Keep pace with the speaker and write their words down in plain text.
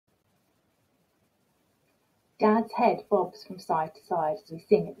Dad's head bobs from side to side as we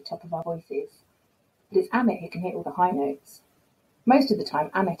sing at the top of our voices. But it's Amit who can hit all the high notes. Most of the time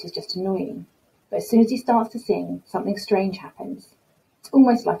Amit is just annoying, but as soon as he starts to sing, something strange happens. It's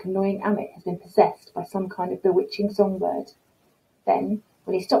almost like annoying Amit has been possessed by some kind of bewitching songbird. Then,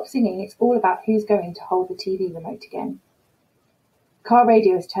 when he stops singing, it's all about who's going to hold the TV remote again. The car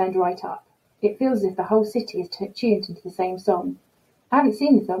radio is turned right up. It feels as if the whole city is tuned into the same song. I haven't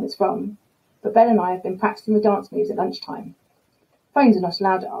seen the film it's from, but Bella and I have been practicing the dance moves at lunchtime. Phones are not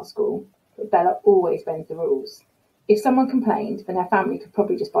allowed at our school, but Bella always bends the rules. If someone complained, then her family could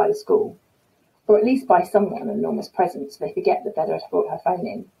probably just buy the school, or at least buy someone an enormous present so they forget that Bella had brought her phone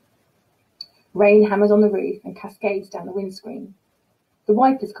in. Rain hammers on the roof and cascades down the windscreen. The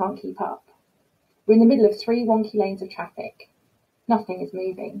wipers can't keep up. We're in the middle of 3 wonky lanes of traffic. Nothing is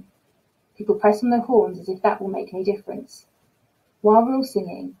moving. People press on their horns as if that will make any difference. While we're all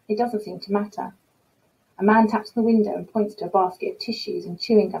singing, it doesn't seem to matter. A man taps on the window and points to a basket of tissues and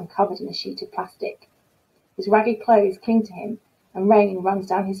chewing gum covered in a sheet of plastic. His ragged clothes cling to him, and rain runs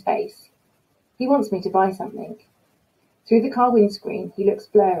down his face. He wants me to buy something. Through the car windscreen, he looks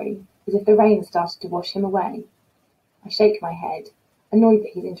blurry, as if the rain has started to wash him away. I shake my head, annoyed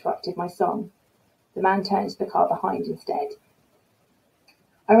that he's interrupted my song. The man turns to the car behind instead.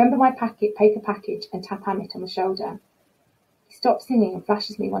 I remember my paper package and tap Amit on the shoulder. He stops singing and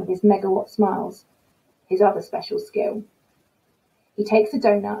flashes me one of his megawatt smiles, his other special skill. He takes a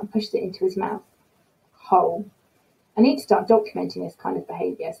donut and pushes it into his mouth. Whole. I need to start documenting this kind of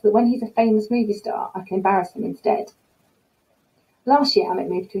behaviour so that when he's a famous movie star, I can embarrass him instead. Last year, Amit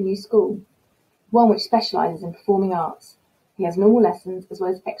moved to a new school, one which specialises in performing arts. He has normal lessons as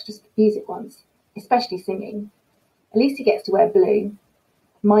well as extra music ones, especially singing. At least he gets to wear blue.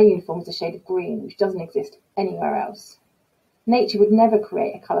 My uniform is a shade of green, which doesn't exist anywhere else. Nature would never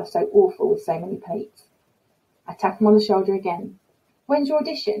create a colour so awful with so many pleats. I tap him on the shoulder again. When's your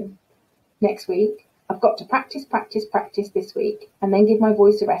audition? Next week. I've got to practice this week, and then give my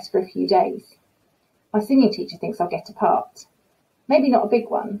voice a rest for a few days. My singing teacher thinks I'll get a part. Maybe not a big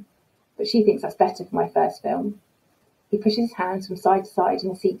one, but she thinks that's better for my first film. He pushes his hands from side to side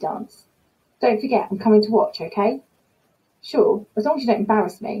in a seat dance. Don't forget, I'm coming to watch, okay? Sure, as long as you don't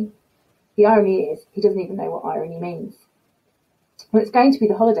embarrass me. The irony is, he doesn't even know what irony means. Well, it's going to be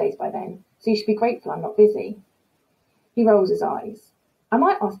the holidays by then, so you should be grateful I'm not busy. He rolls his eyes. I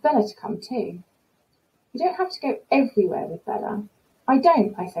might ask Bella to come too. You don't have to go everywhere with Bella. I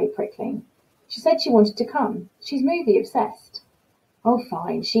don't, I say, prickling. She said she wanted to come. She's movie obsessed. Oh,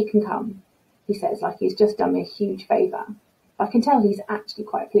 fine, she can come, he says like he's just done me a huge favour. I can tell he's actually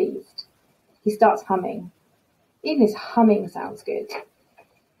quite pleased. He starts humming. Even his humming sounds good.